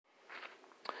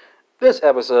This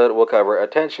episode will cover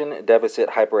attention deficit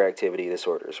hyperactivity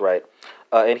disorders, right?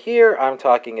 And here I'm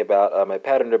talking about a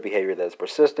pattern of behavior that's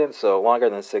persistent, so longer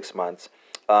than 6 months,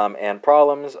 and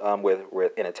problems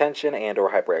with inattention and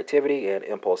or hyperactivity and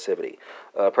impulsivity.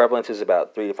 Prevalence is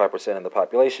about 3 to 5% in the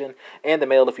population, and the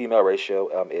male to female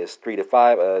ratio is 3 to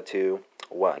 5 to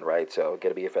 1, right? So going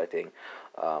to be affecting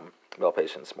male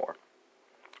patients more.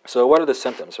 So what are the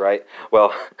symptoms, right?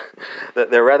 Well,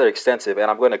 they're rather extensive, and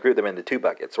I'm going to group them into two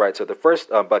buckets, right? So the first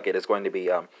bucket is going to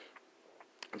be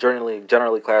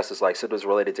generally classed as like symptoms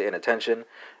related to inattention,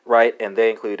 right? And they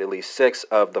include at least 6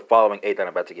 of the following 8 that I'm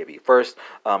about to give you. First,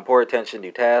 poor attention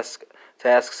to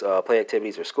tasks, play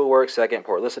activities, or schoolwork. Second,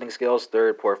 poor listening skills.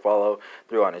 Third, poor follow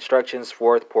through on instructions.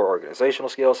 Fourth, poor organizational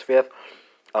skills. Fifth,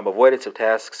 avoidance of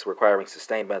tasks requiring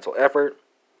sustained mental effort.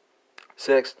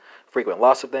 Sixth, frequent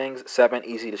loss of things. 7,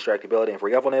 easy distractibility and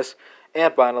forgetfulness.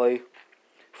 And finally,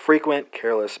 frequent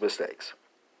careless mistakes.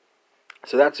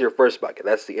 So that's your first bucket.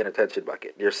 That's the inattention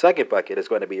bucket. Your second bucket is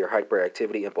going to be your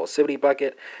hyperactivity impulsivity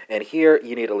bucket. And here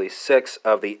you need at least 6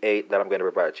 of the 8 that I'm going to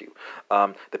provide you.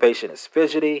 The patient is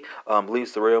fidgety,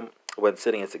 leaves the room when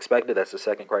sitting is expected. That's the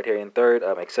second criterion. Third,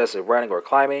 excessive running or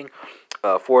climbing.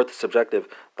 Fourth, subjective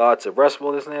thoughts of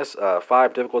restlessness.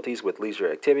 5, difficulties with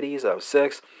leisure activities.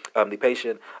 6, the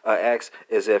patient acts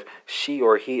as if she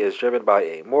or he is driven by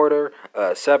a mortar.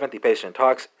 7, the patient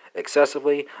talks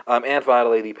excessively. And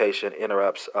finally, the patient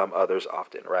interrupts others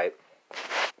often, right?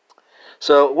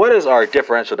 So what does our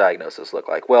differential diagnosis look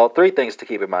like? Well, 3 things to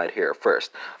keep in mind here.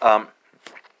 First,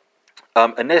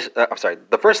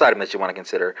 the first item that you want to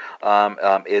consider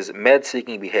is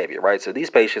med-seeking behavior, right? So these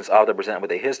patients often present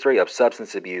with a history of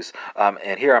substance abuse,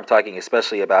 and here I'm talking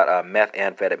especially about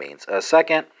methamphetamines.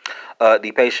 Second,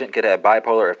 the patient could have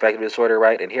bipolar affective disorder,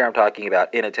 right? And here I'm talking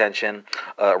about inattention,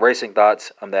 racing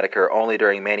thoughts that occur only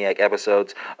during maniac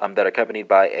episodes that are accompanied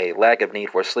by a lack of need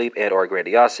for sleep and or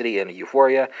grandiosity and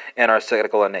euphoria and are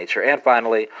cyclical in nature. And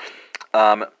finally,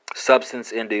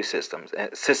 substance-induced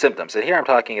symptoms. And here I'm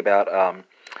talking about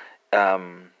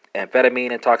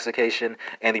amphetamine intoxication,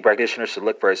 and the practitioner should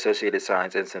look for associated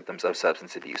signs and symptoms of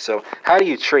substance abuse. So how do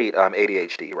you treat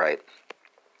ADHD, right?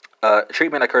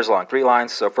 Treatment occurs along 3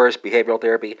 lines. So first, behavioral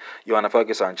therapy. You want to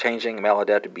focus on changing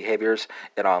maladaptive behaviors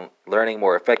and on learning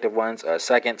more effective ones.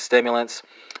 Second, stimulants.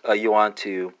 You want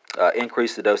to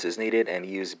increase the doses needed and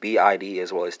use BID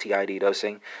as well as TID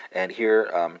dosing. And here,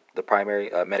 the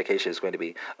primary medication is going to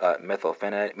be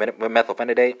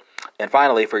methylphenidate. And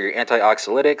finally, for your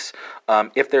antioxylytics,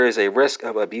 if there is a risk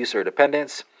of abuse or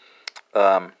dependence,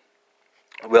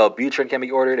 Wellbutrin can be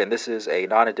ordered, and this is a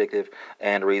non-addictive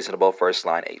and reasonable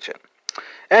first-line agent.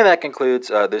 And that concludes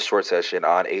this short session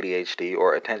on ADHD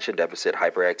or attention deficit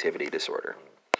hyperactivity disorder.